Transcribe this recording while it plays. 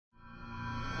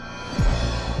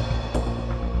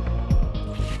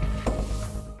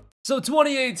So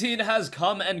 2018 has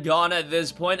come and gone at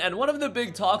this point, and one of the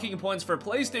big talking points for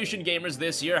PlayStation gamers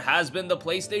this year has been the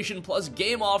PlayStation Plus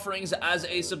game offerings as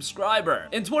a subscriber.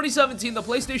 In 2017, the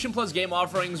PlayStation Plus game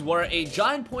offerings were a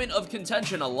giant point of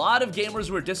contention. A lot of gamers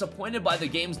were disappointed by the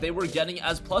games they were getting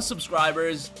as Plus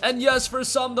subscribers. And yes, for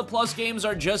some, the Plus games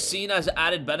are just seen as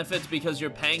added benefits because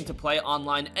you're paying to play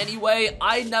online anyway.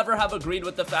 I never have agreed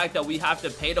with the fact that we have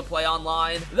to pay to play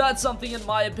online. That's something, in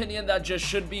my opinion, that just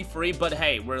should be free, but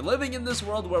hey, we're living in this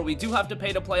world where we do have to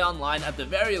pay to play online. At the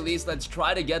very least, let's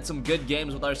try to get some good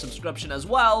games with our subscription as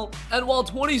well. And while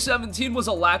 2017 was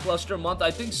a lackluster month,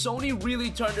 I think Sony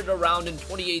really turned it around in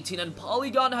 2018, and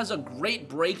Polygon has a great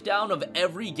breakdown of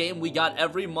every game we got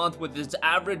every month with its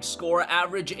average score,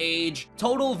 average age,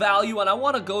 total value, and I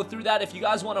want to go through that. If you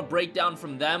guys want a breakdown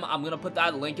from them, I'm going to put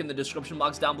that link in the description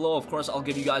box down below. Of course, I'll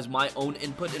give you guys my own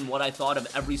input in what I thought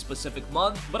of every specific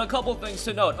month, but a couple things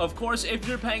to note. Of course, if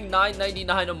you're paying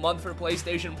 $9.99 a month for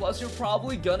PlayStation Plus, you're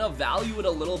probably gonna value it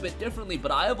a little bit differently, but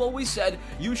I have always said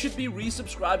you should be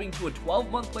resubscribing to a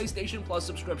 12-month PlayStation Plus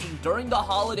subscription during the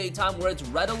holiday time where it's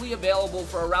readily available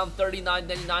for around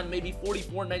 $39.99, maybe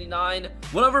 $44.99.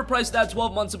 Whatever price that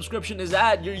 12-month subscription is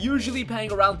at, you're usually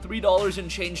paying around $3 and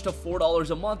change to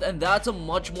 $4 a month, and that's a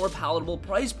much more palatable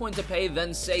price point to pay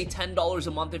than, say, $10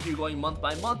 a month if you're going month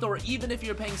by month, or even if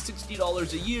you're paying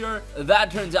 $60 a year,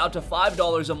 that turns out to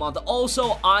 $5 a month.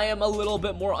 Also, I am a little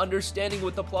bit more understanding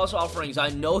with the Plus offerings. I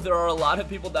know there are a lot of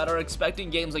people that are expecting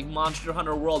games like Monster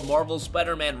Hunter World, Marvel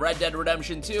Spider-Man, Red Dead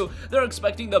Redemption 2. They're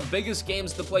expecting the biggest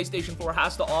games the PlayStation 4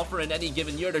 has to offer in any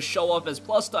given year to show up as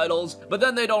Plus titles, but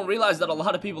then they don't realize that a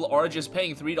lot of people are just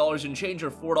paying $3 and change or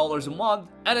 $4 a month,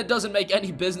 and it doesn't make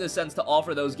any business sense to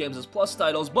offer those games as Plus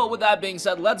titles. But with that being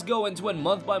said, let's go into it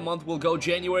month by month. We'll go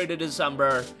January to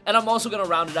December, and I'm also going to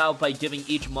round it out by giving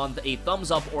each month a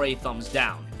thumbs up or a thumbs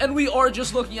down. And we are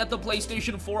just looking at the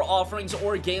PlayStation 4 offerings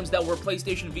or games that were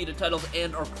PlayStation Vita titles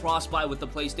and are cross-buy with the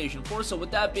PlayStation 4. So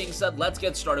with that being said, let's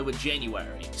get started with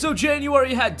January. So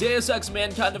January had Deus Ex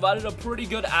Mankind Divided, a pretty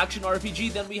good action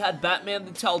RPG. Then we had Batman the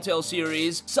Telltale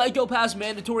series. Psycho Pass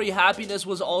Mandatory Happiness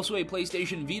was also a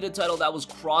PlayStation Vita title that was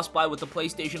cross-buy with the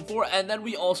PlayStation 4. And then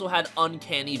we also had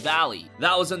Uncanny Valley.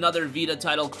 That was another Vita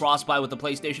title cross-buy with the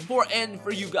PlayStation 4. And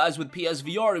for you guys with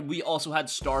PSVR, we also had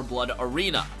Star Blood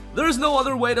Arena. There's no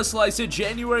other way to slice it.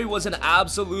 January was an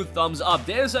absolute thumbs up.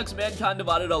 Deus Ex Mankind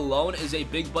Divided alone is a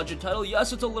big budget title.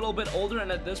 Yes, it's a little bit older,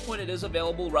 and at this point it is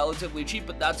available relatively cheap,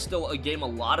 but that's still a game a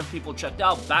lot of people checked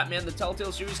out. Batman the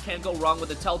Telltale series, can't go wrong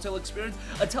with a Telltale experience.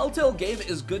 A Telltale game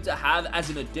is good to have as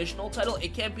an additional title.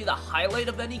 It can't be the highlight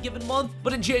of any given month,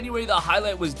 but in January the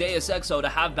highlight was Deus Ex, so to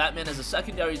have Batman as a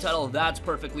secondary title, that's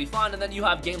perfectly fine. And then you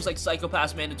have games like Psycho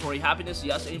Pass Mandatory Happiness,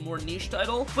 yes, a more niche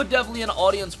title, but definitely an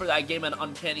audience for that game, and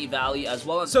Uncanny Valley as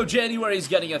well. So January is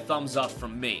getting a thumbs up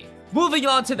from me. Moving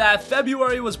on to that,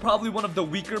 February was probably one of the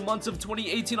weaker months of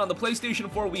 2018. On the PlayStation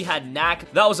 4, we had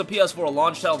Knack. That was a PS4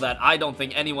 launch title that I don't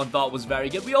think anyone thought was very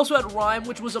good. We also had Rime,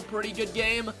 which was a pretty good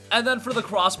game. And then for the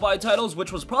cross-buy titles,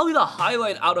 which was probably the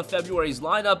highlight out of February's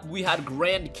lineup, we had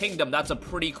Grand Kingdom. That's a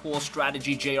pretty cool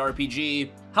strategy JRPG.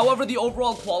 However, the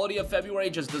overall quality of February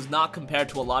just does not compare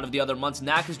to a lot of the other months.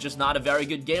 Knack is just not a very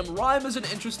good game. Rime is an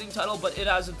interesting title, but it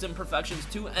has its imperfections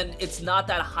too, and it's not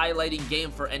that highlighting game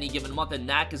for any given month, and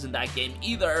Knack isn't that game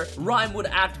either. Rime would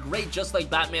act great just like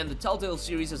Batman the Telltale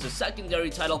series as a secondary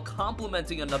title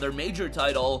complementing another major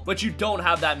title, but you don't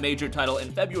have that major title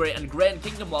in February. And Grand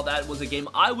Kingdom, while that was a game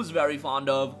I was very fond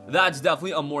of, that's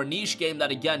definitely a more niche game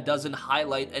that again doesn't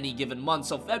highlight any given month.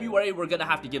 So February, we're gonna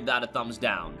have to give that a thumbs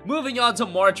down. Moving on to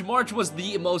March. March was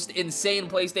the most insane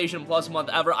PlayStation Plus month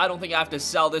ever. I don't think I have to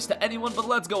sell this to anyone, but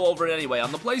let's go over it anyway.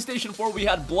 On the PlayStation 4, we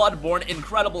had Bloodborne,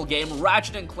 incredible game.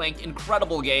 Ratchet & Clank,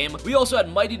 incredible game. We also had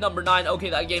Mighty Number 9.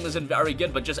 Okay, that game isn't very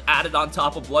good, but just added on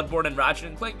top of Bloodborne and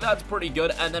Ratchet & Clank, that's pretty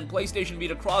good. And then PlayStation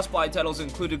Vita cross-buy titles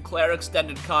included Claire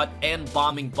Extended Cut and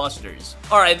Bombing Busters.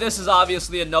 Alright, this is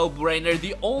obviously a no-brainer.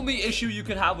 The only issue you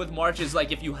could have with March is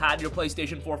like if you had your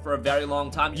PlayStation 4 for a very long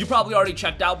time, you probably already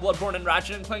checked out Bloodborne and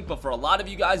Ratchet & Clank, but for a lot of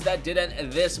you guys that didn't,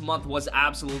 this month was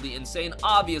absolutely insane.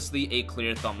 Obviously a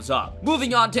clear thumbs up.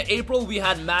 Moving on to April, we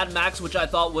had Mad Max, which I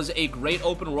thought was a great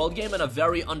open world game and a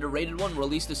very underrated one,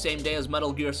 released the same day as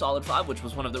Metal Gear Solid 5, which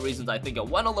was one of the reasons I think it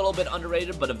went a little bit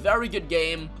underrated, but a very good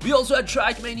game. We also had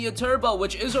Trackmania Turbo,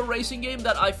 which is a racing game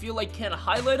that I feel like can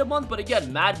highlight a month, but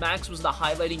again, Mad Max was the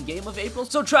highlighting game of April,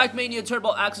 so Trackmania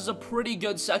Turbo acts as a pretty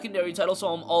good secondary title, so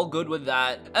I'm all good with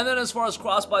that. And then as far as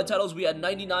cross-buy titles, we had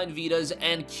 99 Vitas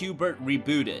and Qbert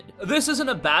Rebooted. This isn't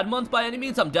a bad month by any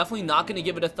means. I'm definitely not going to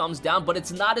give it a thumbs down, but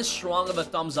it's not as strong of a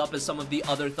thumbs up as some of the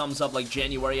other thumbs up like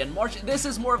January and March. This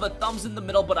is more of a thumbs in the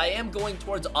middle, but I am going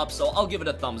towards up, so I'll give it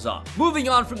a thumbs up. Moving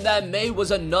on from that, May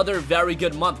was another very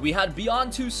good month. We had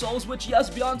Beyond Two Souls, which, yes,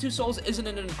 Beyond Two Souls isn't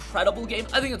an incredible game.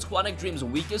 I think it's Quantic Dream's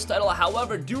weakest title.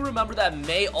 However, do remember that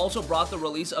May also brought the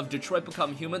release of Detroit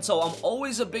Become Human, so I'm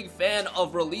always a big fan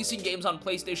of releasing games on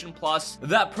PlayStation Plus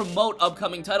that promote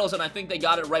upcoming titles, and I think they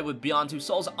got it right with Beyond Two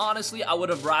Souls. Honestly, I would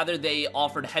have rather they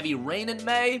offered Heavy Rain in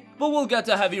May, but we'll get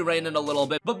to Heavy Rain in a little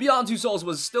bit. But Beyond Two Souls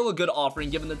was still a good offering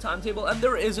given the timetable, and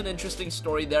there is an interesting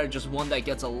story there, just one that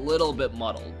gets a little bit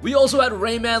muddled. We also had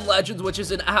Rayman Legends, which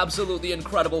is an absolutely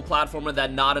incredible platformer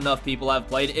that not enough people have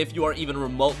played. If you are even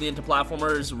remotely into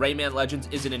platformers, Rayman Legends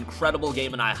is an incredible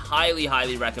game, and I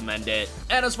highly recommend it.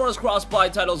 And as far as cross-buy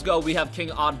titles go, we have King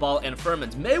Oddball and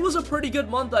Ferment. May was a pretty good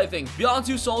month, I think. Beyond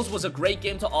Two Souls was a great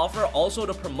game to offer, also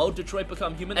to promote Detroit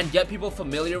Become Human and get people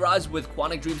familiarized with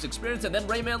Quantic Dream's experience, and then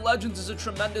Rayman Legends is a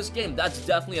tremendous game. That's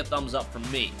definitely a thumbs up from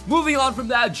me. Moving on from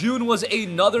that, June was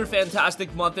another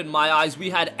fantastic month in my eyes. We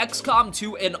had XCOM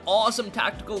 2, an awesome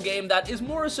tactical game that is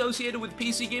more associated with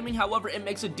PC gaming, however, it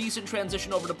makes a decent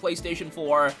transition over to PlayStation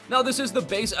 4. Now, this is the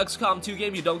base XCOM 2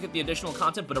 game, you don't get the additional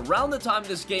content, but around the time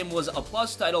this game was a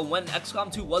plus title, when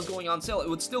XCOM 2 was going on sale, it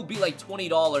would still be like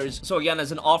 $20. So again,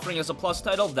 as an offering as a plus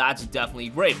title, that's definitely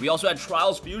great. We also had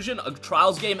Trials Fusion. A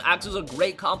Trials game acts as a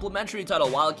great complementary title.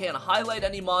 While it can't highlight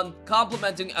any month,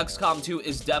 complementing XCOM 2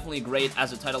 is definitely great,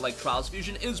 as a title like Trials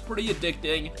Fusion is pretty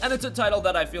addicting, and it's a title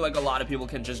that I feel like a lot of people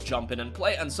can just jump in and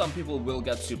play, and some people will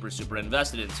get super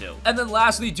invested into. And then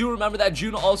lastly, do remember that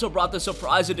June also brought the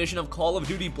surprise edition of Call of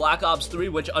Duty Black Ops 3,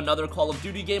 which another Call of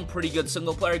Duty game, pretty good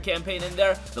single player campaign in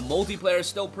there. The multiplayer is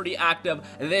still pretty active.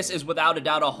 This is without a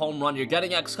doubt a home run. You're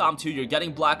getting XCOM 2, you're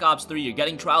getting Black Ops 3, you're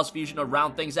getting Trials Fusion to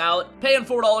round things out. Paying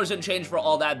 $4 and change for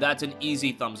all that, that's an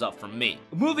easy thumbs up from me.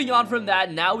 Moving on from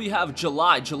that, now we have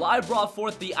July. July brought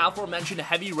forth the aforementioned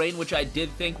Heavy Rain, which I did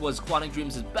think was Quantic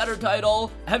Dream's better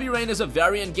title. Heavy Rain is a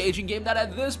very engaging game that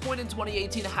at this point in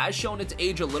 2018 has shown its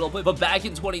age a little bit, but back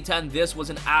in 2010, this was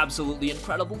an absolutely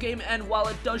incredible game, and while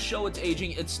it does show its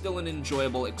aging, it's still an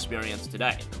enjoyable experience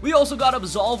today. We also got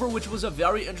Absolver, which was a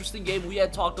very interesting game. We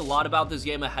had talked a lot about this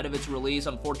game ahead of its release.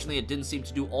 Unfortunately, it didn't seem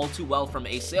to do all too well from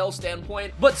a sales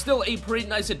standpoint, but still a pretty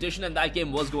nice addition, and that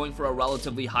game was going for a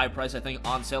relatively high price. I think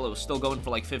on sale it was still going for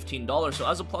like $15, so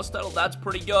as a plus title, that's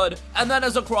pretty good. And then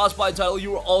as a cross-buy title,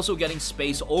 you were also getting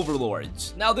Space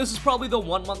Overlords. Now, this is probably the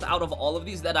one month out of all of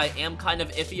these that I am kind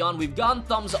of iffy on. We've gone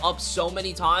thumbs up so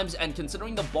many times, and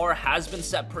considering the bar has been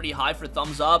set pretty high for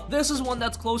thumbs up, this is one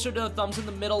that's closer to thumbs in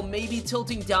the middle, maybe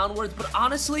tilting downwards, but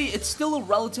honestly, it's still a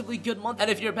relatively good month. And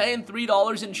if you're paying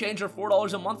 $3 and change or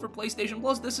 $4 a month for PlayStation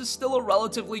Plus, this is still a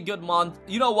relatively good month.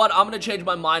 You know what? I'm gonna change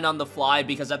my mind on the fly,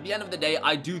 because at the end of the day,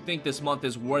 I do think this month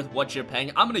is worth what you're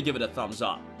paying. I'm gonna give it a thumbs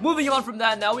up. Moving on from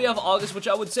that, now we have August, which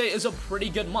I would say is a pretty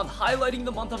good month. Highlighting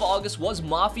the month of August was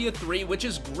Mafia 3, which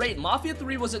is great. Mafia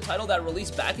 3 was a title that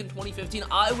released back in 2015.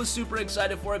 I was super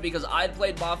excited for it because I'd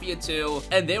played Mafia 2,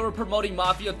 and they were promoting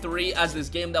Mafia 3 as this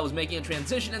game that was making a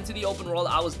transition into the open world.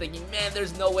 I was thinking, man,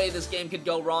 there's no way this game could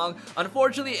go wrong.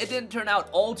 Unfortunately, it didn't turn out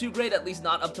all too great, at least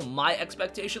not up to my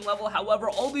expectation level. However,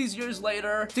 all these years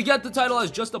later, to get the title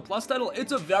as just a plus title,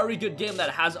 it's a very good game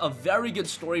that has a very good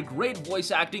story, great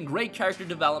voice acting, great character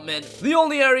development. The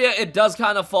only area it does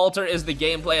kind of falter is the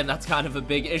gameplay, and that's kind of a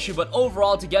big issue, but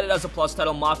overall, to get it as a plus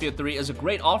title, Mafia 3 is a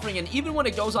great offering, and even when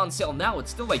it goes on sale now,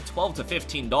 it's still like $12 to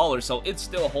 $15, so it's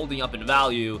still holding up in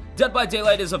value. Dead by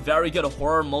Daylight is a very good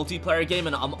horror multiplayer game,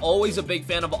 and I'm always a big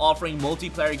fan of offering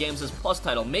multiplayer games as plus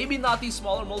title. Maybe not these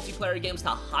smaller multiplayer games to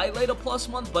highlight a plus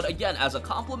month, but again, as a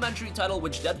complimentary title,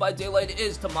 which Dead by Daylight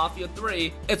is to Mafia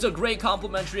 3, it's a great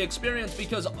complimentary experience,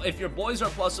 because if your boys are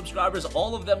plus subscribers,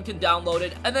 all of them can download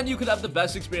it, and then you could have the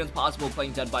best experience possible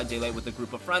playing Dead by Daylight with a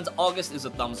group of friends. August is a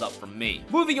thumbs up from me.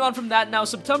 Moving on from that, now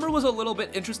September was a little bit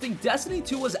interesting. Destiny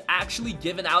 2 was actually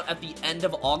given out at the end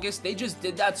of August. They just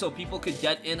did that so people could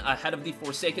get in ahead of the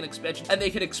Forsaken expansion and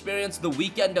they could experience the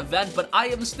weekend event, but I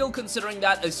am still considering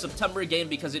that a September game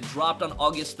because it dropped on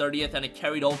August 30th and it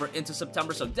carried over into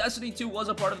September, so Destiny 2 was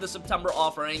a part of the September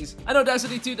offerings. I know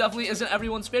Destiny 2 definitely isn't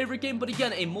everyone's favorite game, but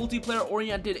again, a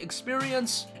multiplayer-oriented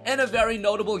experience and a very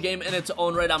notable game in its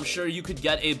own right. I'm sure you could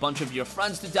get a bunch of your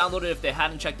friends to download it if they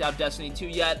hadn't checked out Destiny 2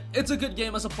 yet. It's a good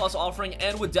game as a plus offering,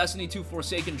 and with Destiny 2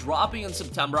 Forsaken dropping in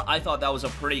September, I thought that was a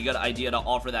pretty good idea to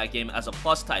offer that game as a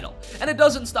plus title. And it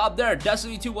doesn't stop there.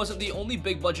 Destiny 2 wasn't the only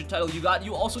big budget title you got.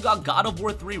 You also got God of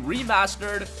War 3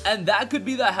 Remastered, and that could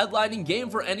be the headlining game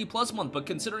for any plus month, but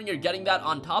considering you're getting that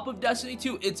on top of Destiny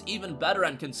 2, it's even better,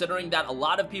 and considering that a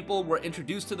lot of people were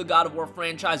introduced to the God of War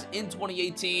franchise in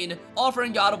 2018,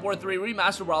 offering God God of War 3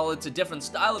 Remastered. While it's a different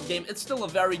style of game, it's still a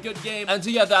very good game, and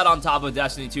to get that on top of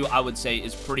Destiny 2, I would say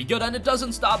is pretty good. And it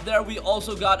doesn't stop there. We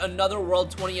also got Another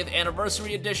World 20th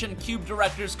Anniversary Edition, Cube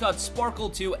Director's Cut, Sparkle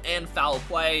 2, and Foul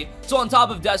Play. So on top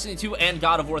of Destiny 2 and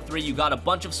God of War 3, you got a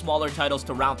bunch of smaller titles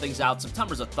to round things out.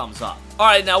 September's a thumbs up.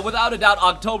 Alright, now without a doubt,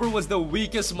 October was the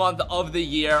weakest month of the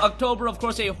year. October, of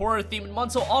course, a horror-themed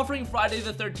month, so offering Friday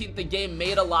the 13th the game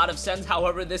made a lot of sense.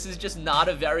 However, this is just not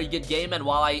a very good game, and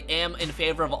while I am in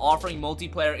favor of offering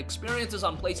multiplayer experiences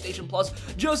on PlayStation Plus,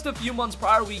 just a few months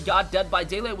prior, we got Dead by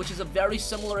Daylight, which is a very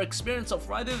similar experience. So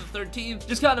Friday the 13th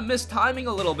just kind of missed timing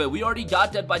a little bit. We already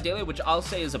got Dead by Daylight, which I'll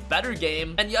say is a better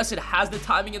game, and yes, it has the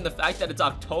timing and the fact that it's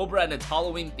October and it's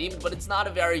Halloween themed, but it's not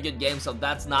a very good game, so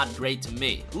that's not great to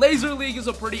me. Laser League is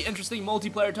a pretty interesting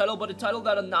multiplayer title, but a title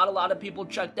that not a lot of people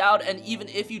checked out, and even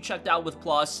if you checked out with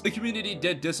Plus, the community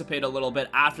did dissipate a little bit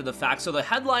after the fact, so the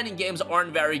headlining games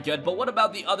aren't very good. But what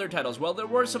about the other titles? Well, there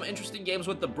were some interesting games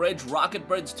with The Bridge, Rocket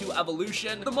Bridge 2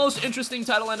 Evolution. The most interesting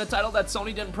title, and a title that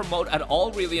Sony didn't promote at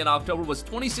all really in October, was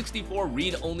 2064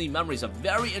 Read-Only Memories, a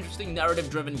very interesting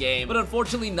narrative-driven game, but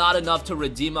unfortunately not enough to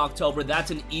redeem October.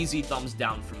 That's an easy thumbs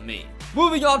down from me.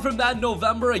 Moving on from that,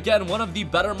 November, again, one of the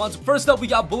better months. First up, we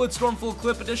got Bulletstorm Full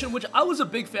Clip Edition, which I was a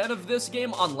big fan of this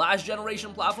game on last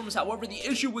generation platforms. However, the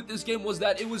issue with this game was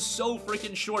that it was so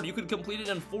freaking short. You could complete it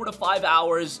in 4 to 5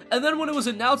 hours. And then when it was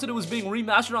announced that it was being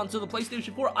remastered onto the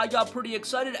PlayStation 4, I got pretty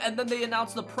excited. And then they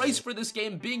announced the price for this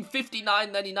game being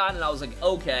 $59.99, and I was like,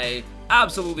 okay,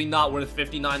 absolutely not worth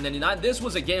 $59.99. This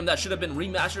was a game that should have been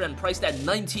remastered and priced at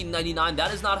 $19.99.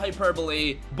 That is not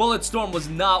hyperbole. Bulletstorm was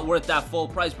not worth that full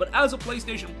price, but as a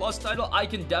PlayStation Plus title, I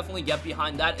can definitely get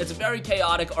behind that. It's a very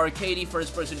chaotic, arcadey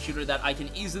first-person shooter that I can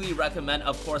easily recommend.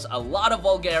 Of course, a lot of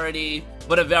vulgarity,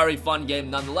 but a very fun game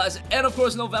nonetheless. And of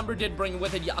course, November did bring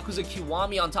with it Yakuza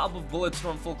Kiwami on top of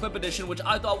Bulletstorm Full Clip Edition, which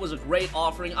I thought was a great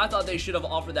offering. I thought they should have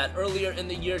offered that earlier in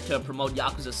the year to promote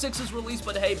Yakuza 6's release,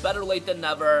 but hey, better late than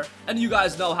never. And you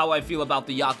guys know how I feel about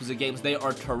the Yakuza games. They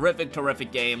are terrific,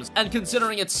 terrific games. And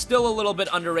considering it's still a little bit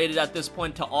underrated at this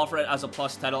point, to offer it as a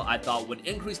Plus title, I thought would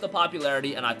increase the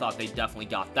popularity, and I thought they definitely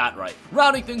got that right.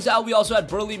 Rounding things out, we also had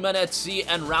Burly Men at Sea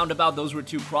and Roundabout. Those were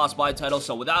two cross-buy titles,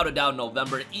 so without a doubt,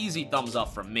 November, easy thumbs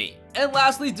up from me. And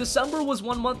lastly, December was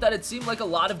one month that it seemed like a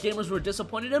lot of gamers were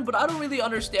disappointed in, but I don't really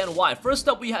understand why. First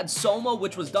up, we had Soma,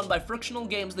 which was done by Frictional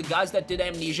Games, the guys that did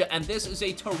Amnesia, and this is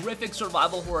a terrific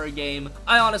survival horror game.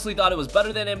 I honestly thought it was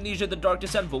better than Amnesia: The Dark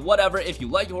Descent, but whatever. If you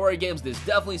like horror games, this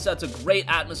definitely sets a great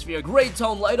atmosphere, great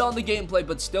tone, light on the gameplay,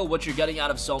 but still what you're getting out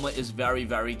of Soma is very,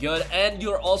 very good. And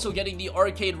you're also getting the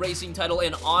arcade racing title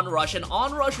in Onrush, and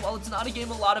Onrush, while it's not a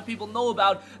game a lot of people know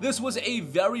about, this was a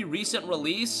very recent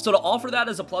release, so to offer that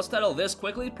as a Plus title this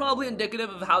quickly, probably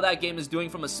indicative of how that game is doing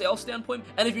from a sales standpoint.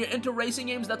 And if you're into racing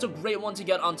games, that's a great one to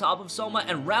get on top of Soma.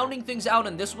 And rounding things out,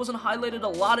 and this wasn't highlighted a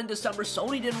lot in December,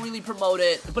 Sony didn't really promote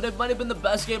it, but it might have been the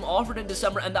best game offered in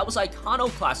December, and that was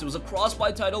Iconoclast. It was a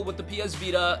cross-buy title with the PS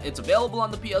Vita. It's available on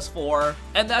the PS4,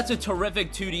 and that's a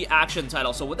terrific 2D action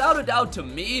title. So without a doubt, to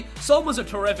me, Soma's a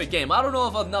terrific game. I don't know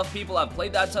if enough people have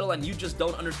played that title and you just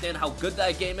don't understand how good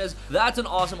that game is. That's an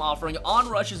awesome offering.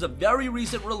 Onrush is a very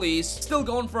recent release, still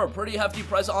going for a pretty hefty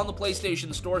price on the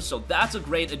PlayStation Store, so that's a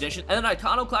great addition. And then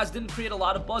Iconoclast didn't create a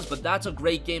lot of buzz, but that's a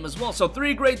great game as well. So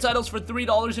 3 great titles for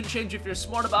 $3 and change. If you're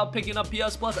smart about picking up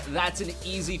PS Plus, that's an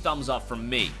easy thumbs up from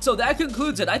me. So that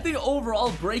concludes it. I think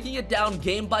overall, breaking it down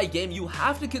game by game, you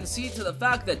have to concede to the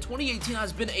fact that 2018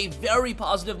 has been a very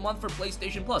positive month for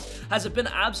PlayStation Plus. Has it been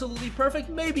absolutely perfect?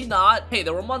 Maybe not. Hey,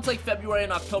 there were months like February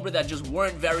and October that just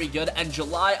weren't very good, and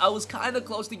July, I was kind of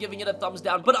close to giving it a thumbs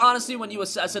down, but honestly, when you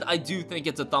assess it, I do think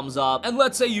it's a thumbs up. And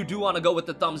let's say you do want to go with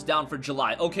the thumbs down for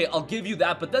July. Okay, I'll give you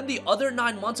that, but then the other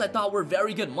 9 months I thought were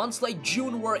very good. Months like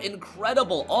June were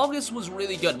incredible. August was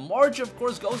really good. March, of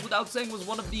course, goes without saying, was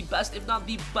one of the best, if not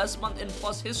the best month in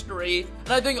Plus history.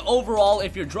 And I think overall,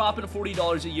 if you're dropping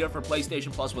 $40 a year for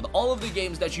PlayStation Plus with all of the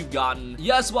games that you've gotten,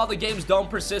 yes, while the games don't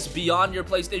persist beyond your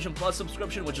PlayStation Plus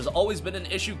subscription, which has always been an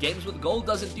issue, Games with Gold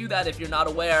doesn't do that if you're not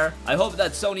aware. I hope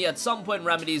that Sony at some point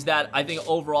remedies that. I think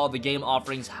overall the game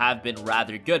offerings have been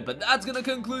rather good, but that's gonna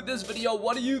conclude this video.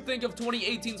 What do you think of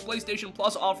 2018's PlayStation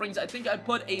Plus offerings? I think I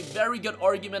put a very good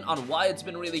argument on why it's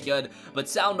been really good, but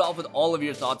sound off with all of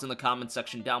your thoughts in the comment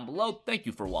section down below. Thank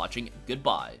you for watching, and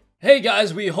goodbye. Hey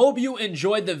guys, we hope you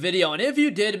enjoyed the video, and if you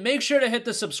did, make sure to hit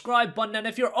the subscribe button, and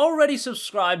if you're already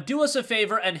subscribed, do us a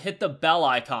favor and hit the bell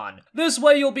icon. This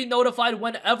way you'll be notified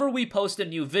whenever we post a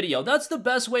new video. That's the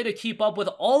best way to keep up with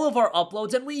all of our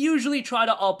uploads, and we usually try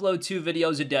to upload 2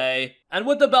 videos a day. And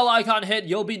with the bell icon hit,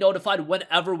 you'll be notified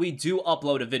whenever we do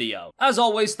upload a video. As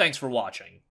always, thanks for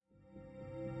watching.